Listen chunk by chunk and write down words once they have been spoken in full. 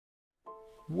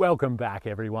Welcome back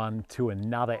everyone to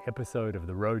another episode of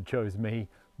The Road Chose Me.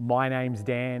 My name's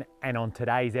Dan, and on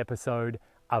today's episode,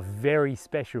 a very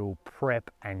special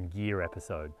prep and gear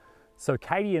episode. So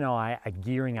Katie and I are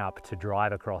gearing up to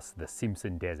drive across the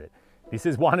Simpson Desert. This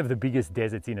is one of the biggest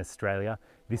deserts in Australia.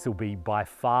 This will be by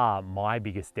far my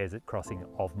biggest desert crossing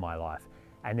of my life.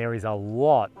 And there is a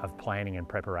lot of planning and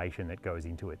preparation that goes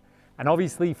into it. And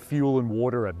obviously fuel and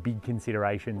water are big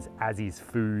considerations, as is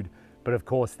food. But of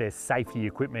course there's safety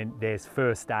equipment, there's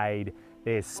first aid,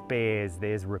 there's spares,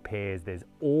 there's repairs, there's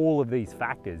all of these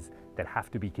factors that have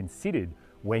to be considered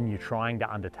when you're trying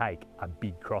to undertake a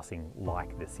big crossing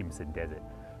like the Simpson Desert.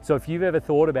 So if you've ever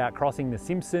thought about crossing the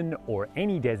Simpson or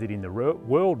any desert in the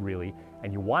world really,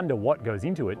 and you wonder what goes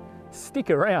into it, stick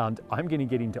around. I'm going to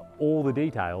get into all the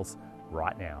details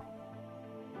right now.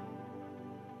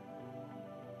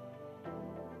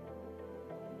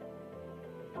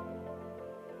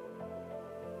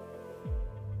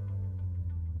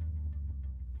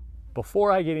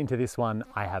 Before I get into this one,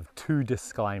 I have two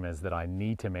disclaimers that I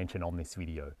need to mention on this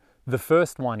video. The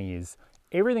first one is,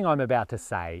 everything I'm about to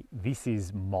say, this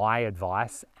is my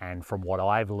advice and from what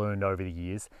I've learned over the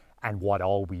years and what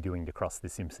I'll be doing to cross the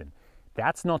Simpson.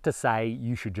 That's not to say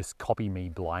you should just copy me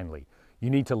blindly. You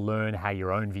need to learn how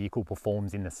your own vehicle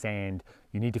performs in the sand.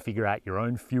 You need to figure out your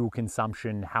own fuel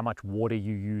consumption, how much water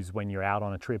you use when you're out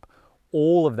on a trip.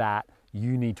 All of that,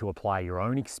 you need to apply your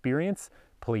own experience.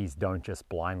 Please don't just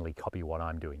blindly copy what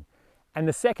I'm doing. And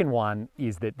the second one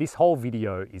is that this whole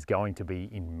video is going to be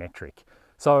in metric.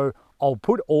 So I'll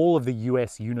put all of the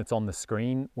US units on the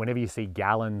screen. Whenever you see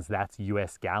gallons, that's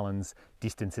US gallons,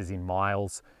 distances in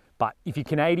miles. But if you're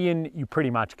Canadian, you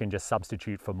pretty much can just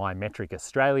substitute for my metric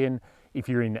Australian. If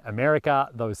you're in America,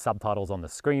 those subtitles on the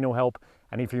screen will help.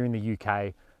 And if you're in the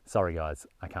UK, sorry guys,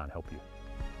 I can't help you.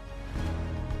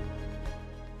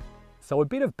 So a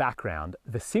bit of background,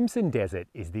 the Simpson Desert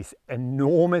is this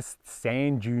enormous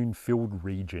sand dune filled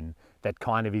region that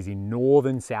kind of is in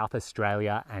northern South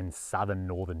Australia and southern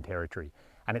Northern Territory.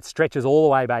 And it stretches all the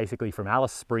way basically from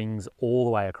Alice Springs all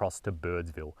the way across to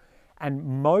Birdsville. And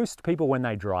most people when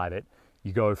they drive it,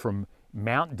 you go from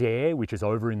Mount Dare, which is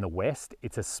over in the west.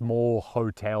 It's a small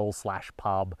hotel slash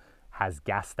pub, has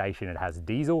gas station, it has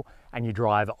diesel, and you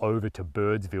drive over to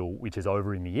Birdsville, which is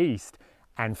over in the east.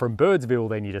 And from Birdsville,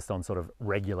 then you're just on sort of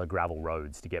regular gravel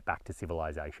roads to get back to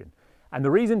civilization. And the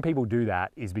reason people do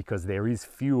that is because there is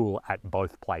fuel at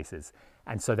both places.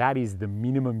 And so that is the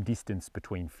minimum distance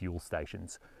between fuel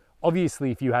stations. Obviously,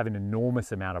 if you have an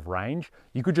enormous amount of range,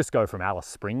 you could just go from Alice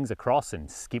Springs across and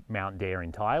skip Mount Dare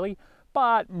entirely.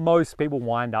 But most people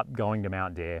wind up going to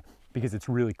Mount Dare because it's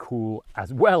really cool,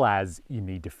 as well as you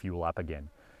need to fuel up again.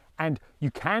 And you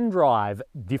can drive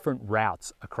different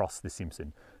routes across the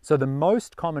Simpson. So the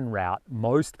most common route,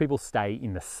 most people stay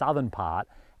in the southern part,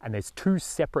 and there's two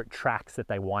separate tracks that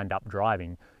they wind up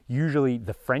driving, usually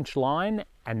the French line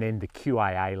and then the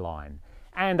QAA line.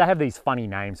 And they have these funny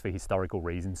names for historical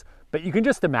reasons, but you can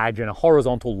just imagine a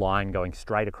horizontal line going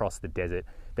straight across the desert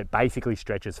that basically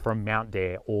stretches from Mount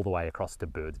Dare all the way across to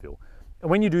Birdsville. And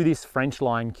when you do this French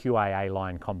line, QAA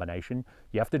line combination,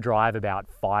 you have to drive about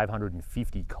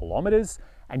 550 kilometers,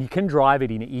 and you can drive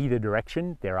it in either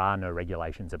direction. There are no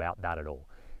regulations about that at all.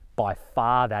 By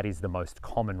far, that is the most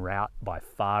common route. By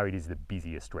far, it is the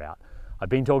busiest route. I've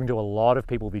been talking to a lot of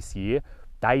people this year.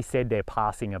 They said they're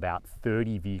passing about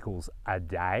 30 vehicles a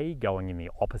day going in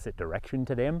the opposite direction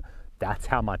to them. That's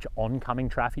how much oncoming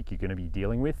traffic you're going to be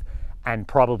dealing with, and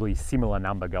probably similar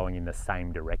number going in the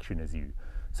same direction as you.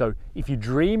 So if you're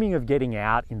dreaming of getting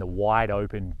out in the wide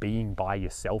open, being by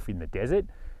yourself in the desert,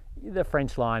 the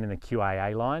French line and the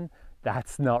QAA line,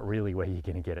 that's not really where you're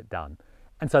going to get it done.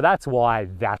 And so that's why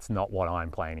that's not what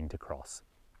I'm planning to cross.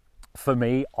 For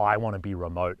me, I want to be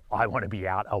remote. I want to be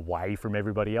out away from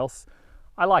everybody else.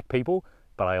 I like people,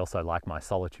 but I also like my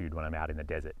solitude when I'm out in the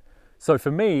desert. So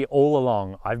for me, all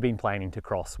along, I've been planning to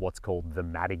cross what's called the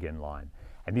Madigan line.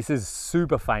 And this is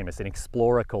super famous. An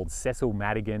explorer called Cecil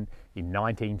Madigan in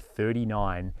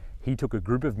 1939, he took a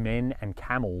group of men and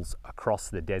camels across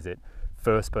the desert,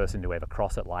 first person to ever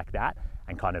cross it like that,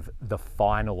 and kind of the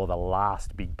final or the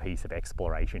last big piece of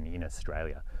exploration in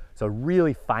Australia. So a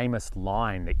really famous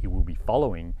line that you will be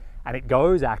following, and it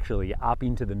goes actually up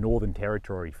into the Northern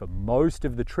Territory for most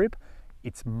of the trip.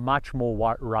 It's much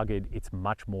more rugged, it's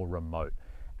much more remote,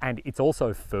 and it's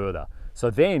also further.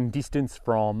 So then distance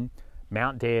from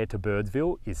Mount Dare to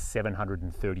Birdsville is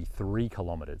 733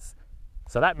 kilometers.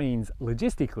 So that means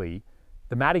logistically,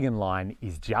 the Madigan line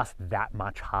is just that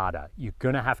much harder. You're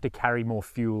gonna have to carry more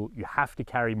fuel, you have to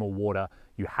carry more water,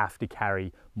 you have to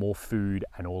carry more food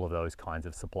and all of those kinds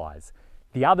of supplies.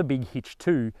 The other big hitch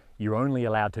too, you're only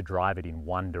allowed to drive it in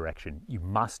one direction. You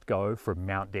must go from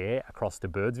Mount Dare across to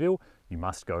Birdsville. You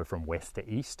must go from west to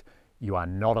east. You are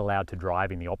not allowed to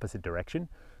drive in the opposite direction,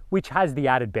 which has the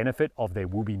added benefit of there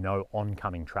will be no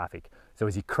oncoming traffic. So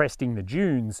as you're cresting the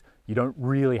dunes, you don't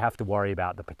really have to worry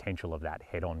about the potential of that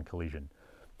head-on collision.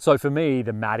 So for me,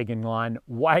 the Madigan line,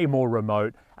 way more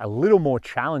remote, a little more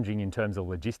challenging in terms of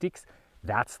logistics.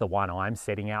 That's the one I'm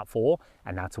setting out for,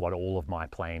 and that's what all of my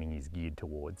planning is geared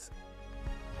towards.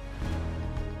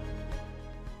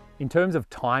 In terms of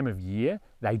time of year,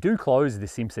 they do close the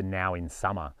Simpson now in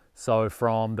summer. So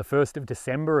from the 1st of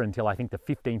December until I think the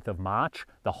 15th of March,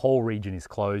 the whole region is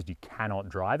closed. You cannot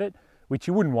drive it, which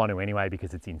you wouldn't want to anyway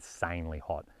because it's insanely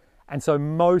hot. And so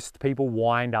most people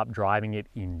wind up driving it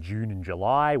in June and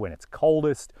July when it's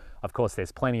coldest. Of course,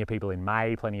 there's plenty of people in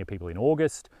May, plenty of people in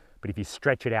August, but if you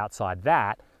stretch it outside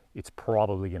that, it's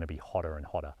probably going to be hotter and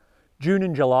hotter. June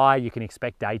and July, you can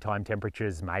expect daytime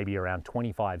temperatures maybe around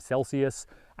 25 Celsius,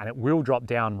 and it will drop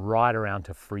down right around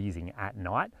to freezing at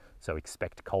night, so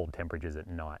expect cold temperatures at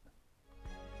night.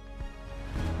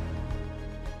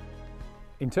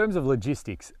 In terms of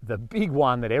logistics, the big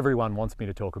one that everyone wants me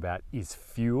to talk about is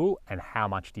fuel and how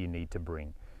much do you need to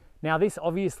bring. Now this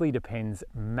obviously depends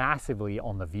massively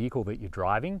on the vehicle that you're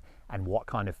driving and what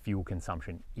kind of fuel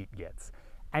consumption it gets.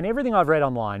 And everything I've read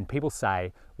online, people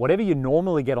say whatever you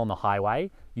normally get on the highway,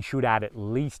 you should add at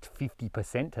least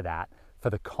 50% to that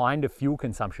for the kind of fuel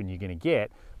consumption you're going to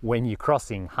get when you're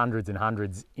crossing hundreds and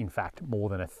hundreds, in fact more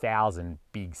than 1,000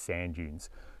 big sand dunes.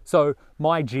 So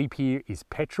my Jeep here is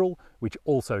petrol, which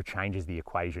also changes the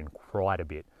equation quite a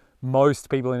bit. Most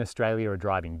people in Australia are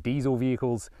driving diesel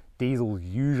vehicles. Diesels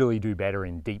usually do better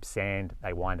in deep sand.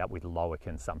 They wind up with lower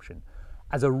consumption.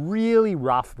 As a really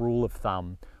rough rule of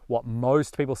thumb, what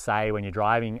most people say when you're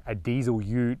driving a diesel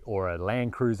ute or a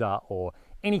Land Cruiser or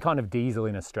any kind of diesel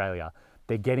in Australia,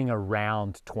 they're getting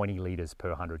around 20 litres per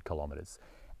 100 kilometres.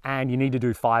 And you need to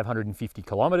do 550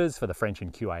 kilometres for the French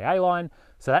and QAA line.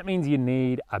 So that means you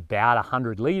need about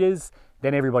 100 litres.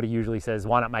 Then everybody usually says,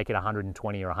 why not make it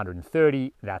 120 or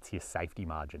 130? That's your safety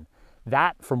margin.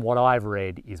 That, from what I've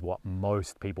read, is what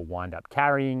most people wind up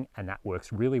carrying, and that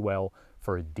works really well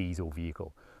for a diesel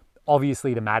vehicle.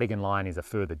 Obviously, the Madigan line is a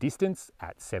further distance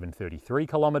at 733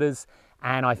 kilometres,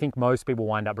 and I think most people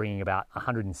wind up bringing about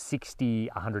 160,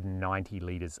 190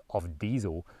 litres of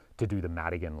diesel to do the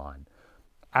Madigan line.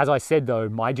 As I said though,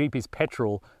 my Jeep is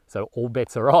petrol, so all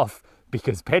bets are off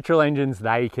because petrol engines,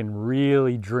 they can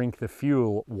really drink the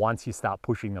fuel once you start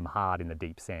pushing them hard in the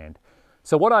deep sand.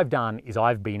 So what I've done is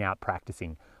I've been out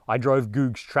practicing. I drove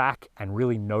Goog's track and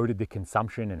really noted the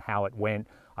consumption and how it went.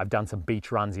 I've done some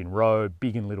beach runs in row,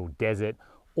 big and little desert.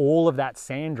 All of that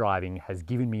sand driving has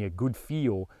given me a good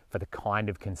feel for the kind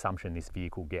of consumption this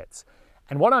vehicle gets.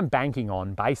 And what I'm banking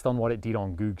on, based on what it did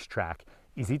on Goog's track,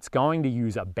 is it's going to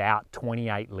use about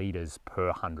 28 litres per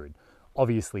 100,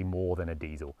 obviously more than a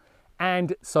diesel.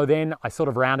 And so then I sort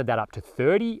of rounded that up to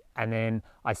 30, and then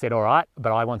I said, all right,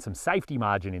 but I want some safety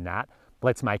margin in that.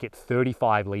 Let's make it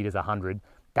 35 litres 100.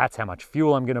 That's how much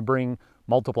fuel I'm going to bring.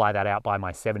 Multiply that out by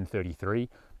my 733.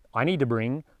 I need to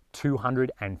bring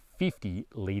 250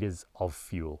 litres of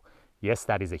fuel. Yes,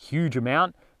 that is a huge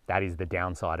amount. That is the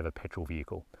downside of a petrol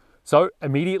vehicle. So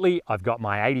immediately I've got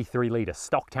my 83 litre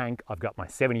stock tank, I've got my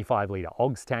 75 litre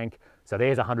OGS tank, so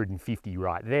there's 150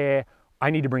 right there.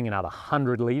 I need to bring another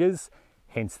 100 litres,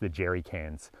 hence the jerry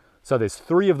cans. So there's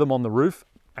 3 of them on the roof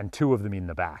and 2 of them in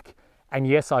the back. And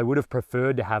yes, I would have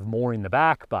preferred to have more in the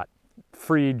back, but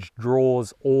fridge,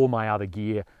 drawers, all my other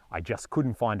gear, I just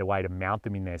couldn't find a way to mount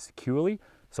them in there securely,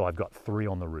 so I've got 3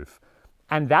 on the roof.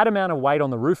 And that amount of weight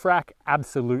on the roof rack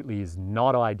absolutely is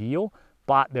not ideal,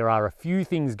 but there are a few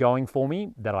things going for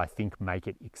me that I think make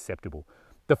it acceptable.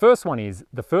 The first one is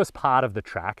the first part of the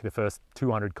track, the first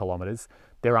 200 kilometers,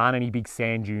 there aren't any big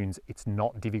sand dunes. It's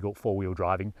not difficult four-wheel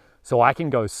driving. So I can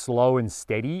go slow and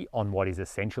steady on what is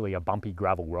essentially a bumpy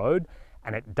gravel road,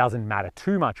 and it doesn't matter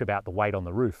too much about the weight on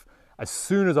the roof. As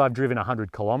soon as I've driven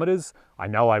 100 kilometers, I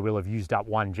know I will have used up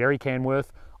 1 jerry can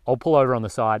worth. I'll pull over on the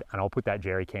side and I'll put that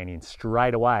jerry can in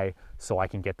straight away so I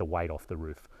can get the weight off the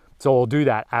roof. So I'll do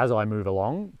that as I move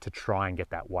along to try and get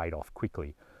that weight off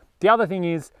quickly. The other thing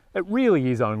is, it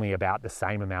really is only about the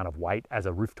same amount of weight as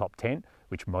a rooftop tent,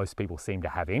 which most people seem to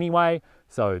have anyway,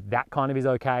 so that kind of is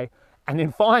okay. And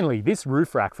then finally, this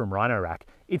roof rack from Rhino Rack,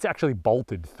 it's actually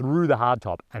bolted through the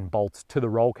hardtop and bolts to the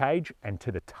roll cage and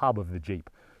to the tub of the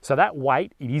Jeep. So that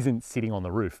weight, it isn't sitting on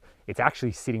the roof, it's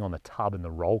actually sitting on the tub and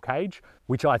the roll cage,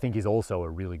 which I think is also a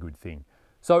really good thing.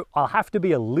 So I'll have to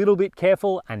be a little bit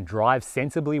careful and drive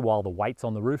sensibly while the weight's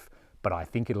on the roof, but I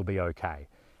think it'll be okay.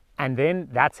 And then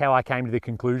that's how I came to the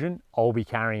conclusion I'll be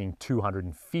carrying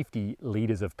 250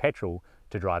 litres of petrol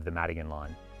to drive the Madigan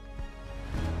line.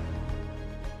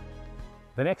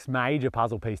 The next major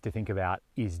puzzle piece to think about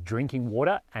is drinking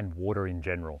water and water in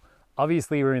general.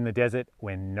 Obviously we're in the desert,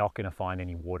 we're not going to find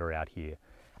any water out here.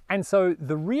 And so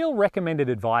the real recommended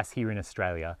advice here in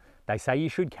Australia, they say you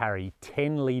should carry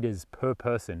 10 litres per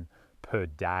person per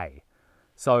day.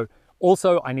 So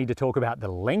also I need to talk about the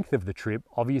length of the trip.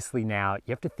 Obviously now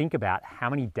you have to think about how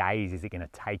many days is it going to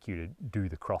take you to do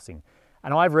the crossing.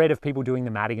 And I've read of people doing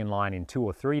the Madigan line in 2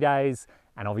 or 3 days,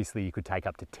 and obviously you could take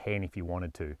up to 10 if you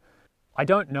wanted to. I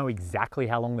don't know exactly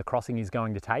how long the crossing is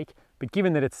going to take, but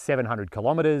given that it's 700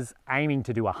 kilometres, aiming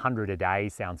to do 100 a day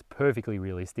sounds perfectly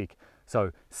realistic.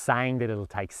 So saying that it'll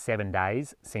take 7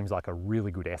 days seems like a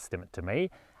really good estimate to me.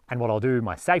 And what I'll do,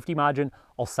 my safety margin,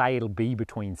 I'll say it'll be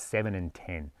between 7 and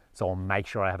 10. So I'll make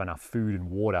sure I have enough food and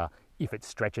water if it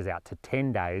stretches out to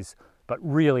 10 days, but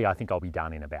really I think I'll be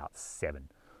done in about 7.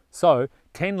 So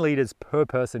 10 litres per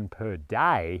person per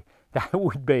day, that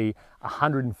would be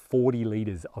 140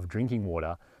 litres of drinking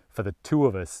water for the 2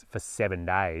 of us for 7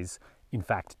 days. In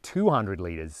fact, 200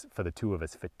 litres for the 2 of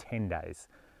us for 10 days.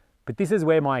 But this is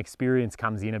where my experience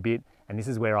comes in a bit, and this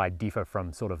is where I differ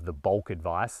from sort of the bulk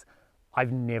advice.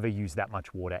 I've never used that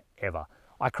much water ever.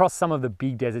 I crossed some of the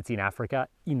big deserts in Africa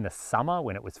in the summer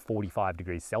when it was 45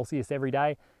 degrees Celsius every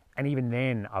day, and even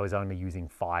then I was only using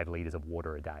 5 litres of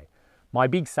water a day. My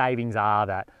big savings are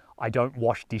that I don't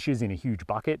wash dishes in a huge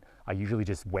bucket. I usually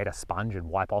just wet a sponge and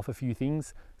wipe off a few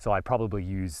things. So I probably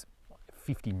use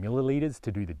 50 millilitres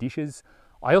to do the dishes.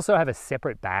 I also have a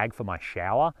separate bag for my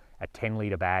shower, a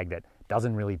 10-litre bag that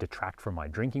doesn't really detract from my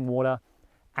drinking water.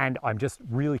 And I'm just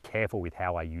really careful with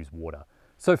how I use water.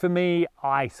 So for me,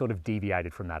 I sort of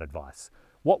deviated from that advice.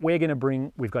 What we're going to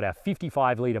bring, we've got our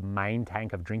 55-litre main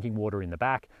tank of drinking water in the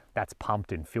back. That's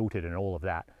pumped and filtered and all of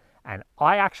that. And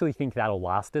I actually think that'll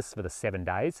last us for the 7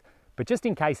 days. But just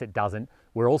in case it doesn't,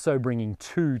 we're also bringing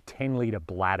 2 10-litre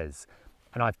bladders.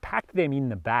 And I've packed them in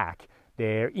the back.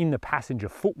 They're in the passenger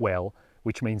footwell,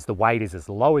 which means the weight is as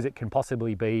low as it can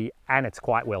possibly be, and it's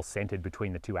quite well centered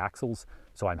between the 2 axles.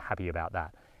 So I'm happy about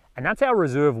that. And that's our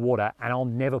reserve water, and I'll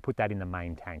never put that in the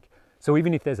main tank. So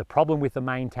even if there's a problem with the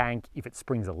main tank, if it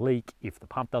springs a leak, if the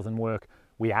pump doesn't work,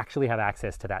 we actually have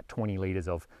access to that 20 litres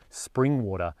of spring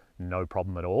water, no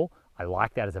problem at all. I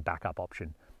like that as a backup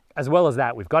option. As well as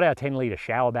that, we've got our 10-litre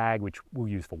shower bag, which we'll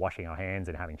use for washing our hands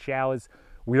and having showers.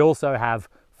 We also have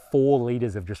 4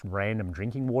 litres of just random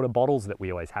drinking water bottles that we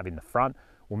always have in the front.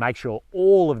 We'll make sure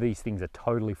all of these things are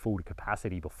totally full to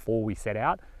capacity before we set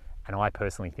out, and I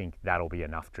personally think that'll be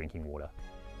enough drinking water.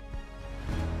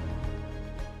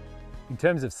 In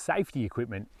terms of safety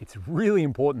equipment, it's really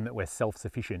important that we're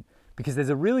self-sufficient because there's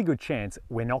a really good chance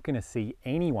we're not going to see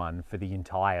anyone for the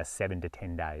entire 7 to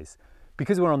 10 days.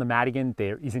 Because we're on the Madigan,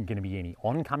 there isn't going to be any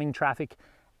oncoming traffic,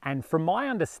 and from my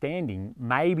understanding,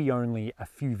 maybe only a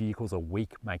few vehicles a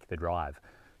week make the drive.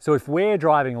 So if we're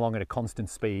driving along at a constant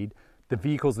speed, the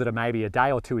vehicles that are maybe a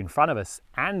day or 2 in front of us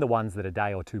and the ones that are a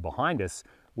day or 2 behind us,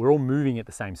 we're all moving at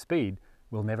the same speed,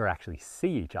 we'll never actually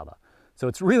see each other. So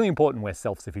it's really important we're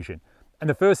self-sufficient. And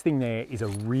the first thing there is a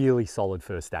really solid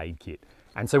first aid kit.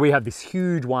 And so we have this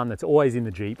huge one that's always in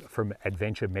the Jeep from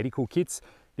Adventure Medical Kits.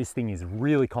 This thing is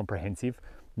really comprehensive.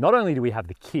 Not only do we have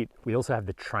the kit, we also have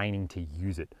the training to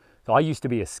use it. So I used to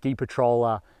be a ski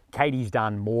patroller. Katie's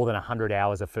done more than 100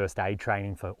 hours of first aid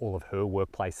training for all of her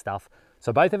workplace stuff.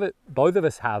 So both of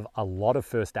us have a lot of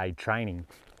first aid training,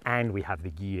 and we have the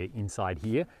gear inside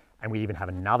here. And we even have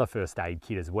another first aid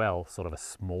kit as well, sort of a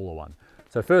smaller one.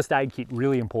 So first aid kit,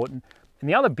 really important. And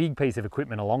the other big piece of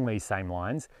equipment along these same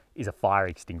lines is a fire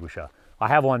extinguisher. I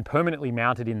have one permanently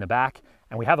mounted in the back,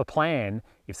 and we have a plan.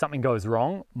 If something goes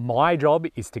wrong, my job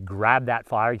is to grab that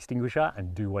fire extinguisher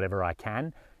and do whatever I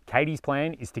can. Katie's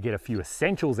plan is to get a few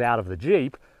essentials out of the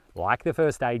Jeep, like the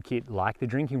first aid kit, like the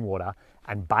drinking water,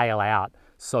 and bail out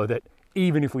so that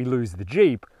even if we lose the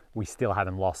Jeep, we still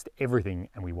haven't lost everything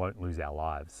and we won't lose our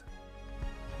lives.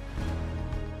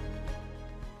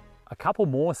 A couple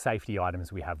more safety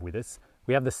items we have with us.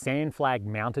 We have the sand flag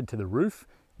mounted to the roof.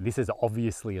 This is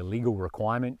obviously a legal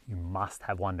requirement. You must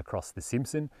have one to cross the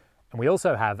Simpson. And we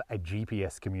also have a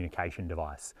GPS communication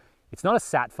device. It's not a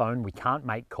sat phone, we can't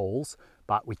make calls,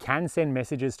 but we can send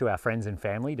messages to our friends and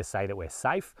family to say that we're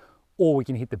safe, or we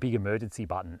can hit the big emergency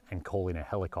button and call in a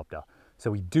helicopter.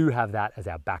 So we do have that as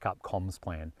our backup comms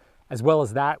plan. As well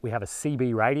as that, we have a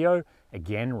CB radio,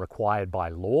 again required by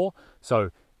law. So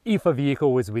if a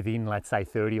vehicle was within, let's say,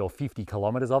 30 or 50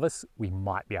 kilometers of us, we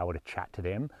might be able to chat to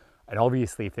them. And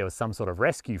obviously, if there was some sort of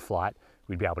rescue flight,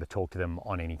 we'd be able to talk to them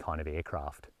on any kind of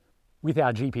aircraft. With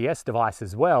our GPS device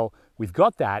as well, we've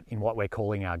got that in what we're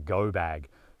calling our go bag.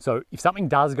 So if something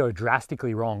does go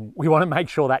drastically wrong, we want to make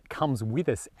sure that comes with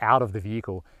us out of the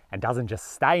vehicle and doesn't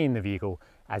just stay in the vehicle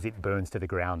as it burns to the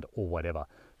ground or whatever.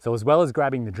 So as well as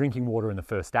grabbing the drinking water and the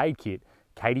first aid kit,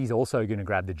 Katie's also going to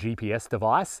grab the GPS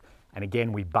device, and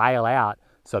again we bail out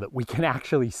so that we can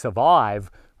actually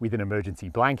survive with an emergency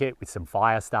blanket, with some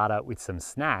fire starter, with some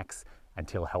snacks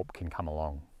until help can come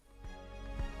along.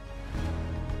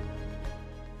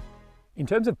 In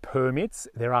terms of permits,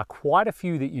 there are quite a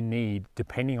few that you need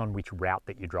depending on which route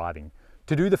that you're driving.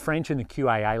 To do the French and the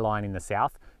QAA line in the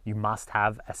south, you must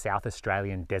have a South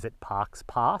Australian Desert Parks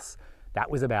Pass.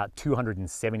 That was about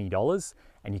 $270,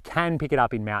 and you can pick it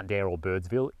up in Mount Dare or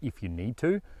Birdsville if you need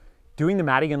to. Doing the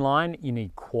Madigan line, you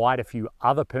need quite a few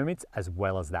other permits as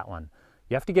well as that one.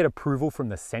 You have to get approval from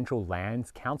the Central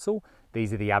Lands Council.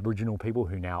 These are the Aboriginal people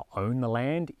who now own the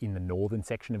land in the northern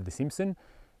section of the Simpson.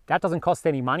 That doesn't cost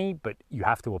any money, but you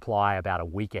have to apply about a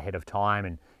week ahead of time,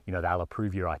 and they'll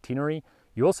approve your itinerary.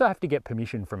 You also have to get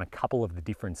permission from a couple of the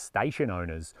different station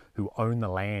owners who own the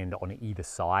land on either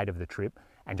side of the trip,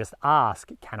 and just ask,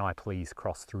 can I please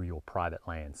cross through your private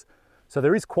lands? So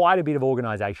there is quite a bit of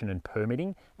organisation and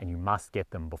permitting, and you must get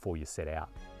them before you set out.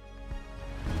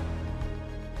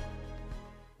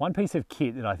 One piece of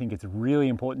kit that I think it's really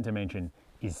important to mention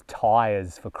is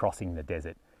tyres for crossing the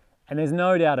desert. And there's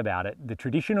no doubt about it, the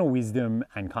traditional wisdom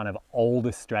and kind of old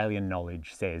Australian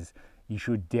knowledge says you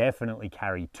should definitely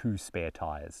carry 2 spare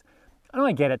tyres. And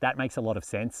I get it, that makes a lot of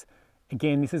sense.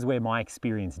 Again, this is where my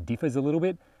experience differs a little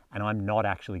bit, and I'm not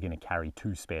actually going to carry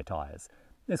 2 spare tyres.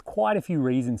 There's quite a few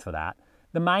reasons for that.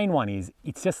 The main one is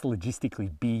it's just logistically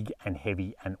big and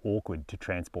heavy and awkward to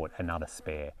transport another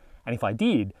spare. And if I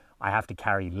did, I have to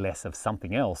carry less of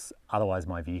something else, otherwise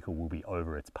my vehicle will be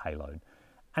over its payload.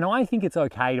 And I think it's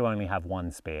okay to only have 1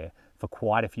 spare for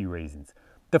quite a few reasons.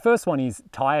 The first one is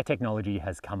tyre technology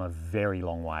has come a very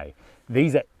long way.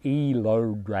 These are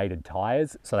E-load rated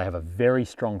tyres, so they have a very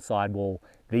strong sidewall.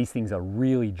 These things are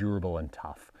really durable and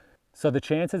tough. So the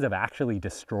chances of actually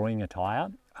destroying a tyre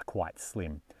are quite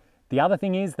slim. The other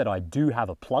thing is that I do have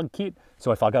a plug kit,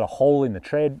 so if I got a hole in the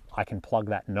tread, I can plug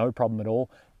that no problem at all.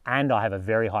 And I have a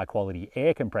very high quality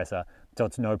air compressor, so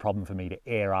it's no problem for me to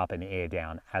air up and air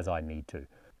down as I need to.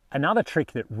 Another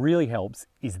trick that really helps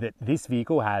is that this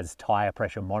vehicle has tyre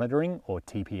pressure monitoring, or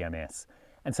TPMS.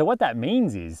 And so what that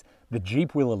means is the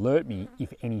Jeep will alert me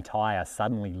if any tyre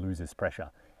suddenly loses pressure.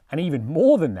 And even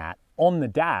more than that, on the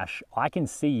dash, I can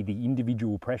see the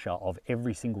individual pressure of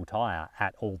every single tyre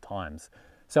at all times.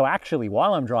 So actually,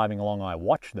 while I'm driving along, I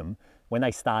watch them when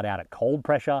they start out at cold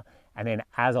pressure, and then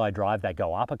as I drive, they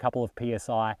go up a couple of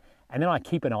PSI, and then I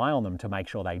keep an eye on them to make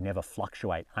sure they never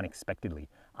fluctuate unexpectedly.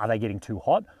 Are they getting too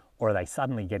hot, or are they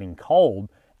suddenly getting cold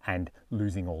and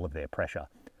losing all of their pressure?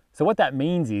 So what that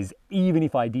means is, even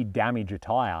if I did damage a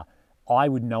tyre, I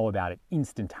would know about it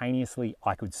instantaneously.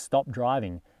 I could stop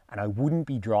driving, and I wouldn't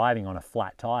be driving on a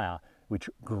flat tyre, which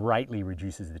greatly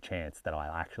reduces the chance that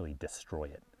I'll actually destroy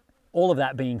it. All of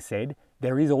that being said,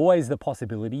 there is always the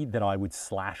possibility that I would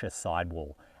slash a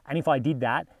sidewall. And if I did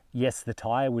that, yes, the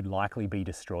tyre would likely be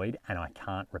destroyed and I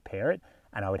can't repair it,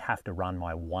 and I would have to run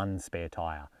my 1 spare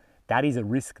tyre. That is a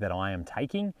risk that I am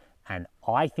taking, and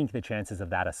I think the chances of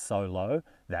that are so low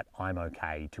that I'm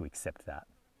okay to accept that.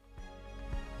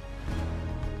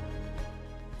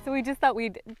 So we just thought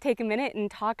we'd take a minute and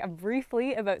talk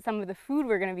briefly about some of the food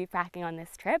we're going to be packing on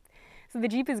this trip. So the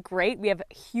Jeep is great. We have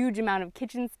a huge amount of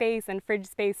kitchen space and fridge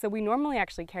space, so we normally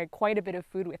actually carry quite a bit of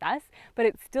food with us, but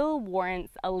it still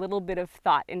warrants a little bit of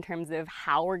thought in terms of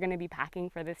how we're going to be packing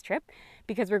for this trip,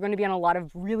 because we're going to be on a lot of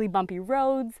really bumpy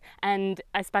roads, and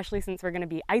especially since we're going to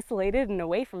be isolated and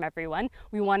away from everyone,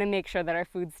 we want to make sure that our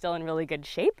food's still in really good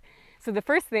shape. So the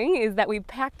first thing is that we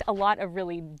packed a lot of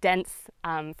really dense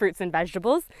fruits and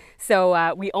vegetables.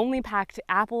 So we only packed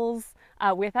apples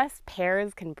with us.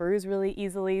 Pears can bruise really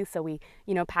easily, so we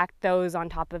packed those on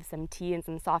top of some tea and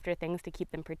some softer things to keep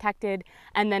them protected.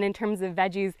 And then in terms of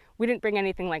veggies, we didn't bring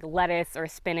anything like lettuce or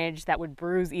spinach that would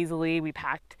bruise easily. We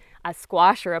packed a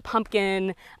squash or a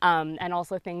pumpkin, and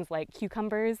also things like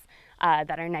cucumbers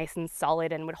that are nice and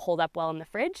solid and would hold up well in the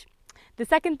fridge. The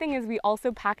second thing is we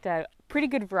also packed a pretty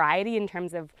good variety in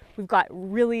terms of we've got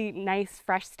really nice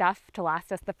fresh stuff to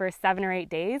last us the first 7 or 8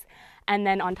 days. And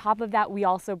then on top of that, we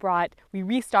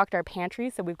restocked our pantry.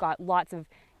 So we've got lots of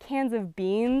cans of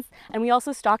beans, and we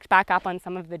also stocked back up on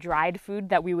some of the dried food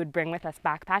that we would bring with us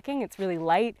backpacking. It's really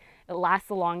light, it lasts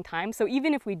a long time. So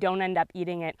even if we don't end up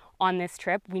eating it on this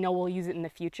trip, we know we'll use it in the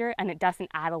future, and it doesn't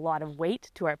add a lot of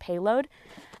weight to our payload.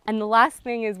 And the last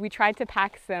thing is we tried to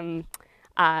pack some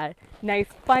nice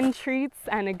fun treats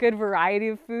and a good variety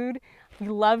of food.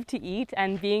 You love to eat,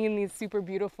 and being in these super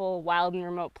beautiful wild and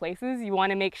remote places, you want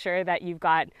to make sure that you've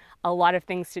got a lot of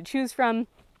things to choose from.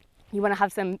 You want to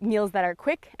have some meals that are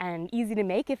quick and easy to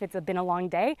make if it's been a long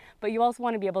day, but you also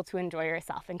want to be able to enjoy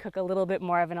yourself and cook a little bit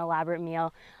more of an elaborate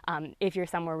meal if you're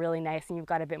somewhere really nice and you've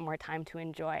got a bit more time to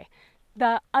enjoy.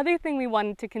 The other thing we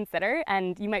wanted to consider,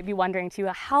 and you might be wondering too,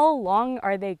 how long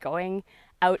are they going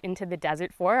out into the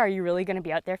desert for? Are you really going to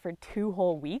be out there for 2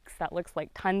 whole weeks? That looks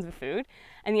like tons of food.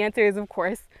 And the answer is, of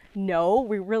course, no.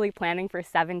 We're really planning for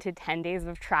 7 to 10 days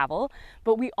of travel,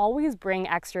 but we always bring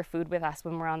extra food with us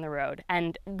when we're on the road.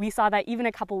 And we saw that even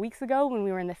a couple weeks ago when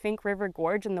we were in the Fink River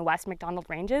Gorge in the West McDonald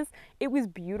Ranges. It was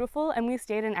beautiful, and we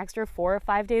stayed an extra 4 or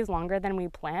 5 days longer than we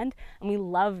planned, and we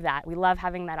love that. We love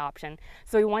having that option.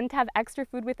 So we wanted to have extra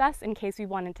food with us in case we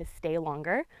wanted to stay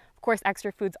longer. Of course,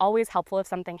 extra food's always helpful if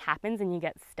something happens and you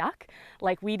get stuck,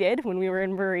 like we did when we were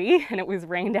in Marie and it was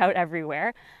rained out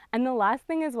everywhere. And the last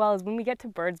thing as well is when we get to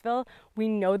Birdsville, we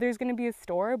know there's going to be a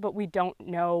store, but we don't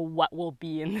know what will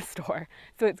be in the store.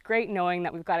 So it's great knowing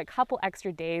that we've got a couple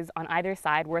extra days on either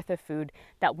side worth of food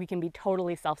that we can be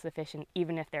totally self-sufficient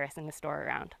even if there isn't a store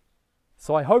around.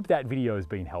 So I hope that video has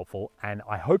been helpful, and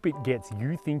I hope it gets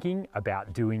you thinking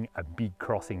about doing a big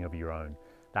crossing of your own.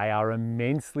 They are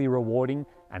immensely rewarding,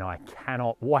 and I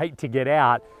cannot wait to get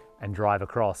out and drive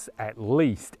across at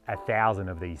least 1,000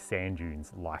 of these sand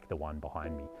dunes like the one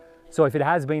behind me. So if it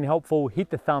has been helpful, hit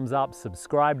the thumbs up,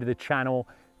 subscribe to the channel.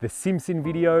 The Simpson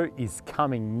video is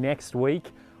coming next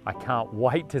week. I can't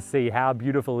wait to see how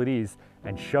beautiful it is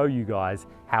and show you guys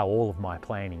how all of my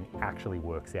planning actually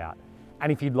works out.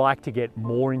 And if you'd like to get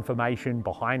more information,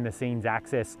 behind the scenes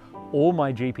access, all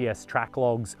my GPS track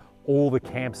logs, all the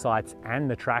campsites and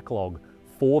the track log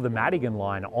for the Madigan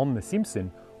line on the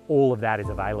Simpson, all of that is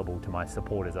available to my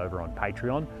supporters over on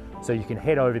Patreon. So you can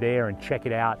head over there and check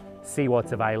it out, see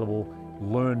what's available,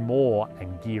 learn more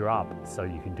and gear up so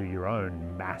you can do your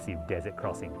own massive desert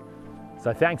crossing.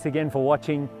 So thanks again for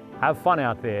watching, have fun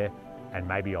out there, and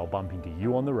maybe I'll bump into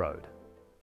you on the road.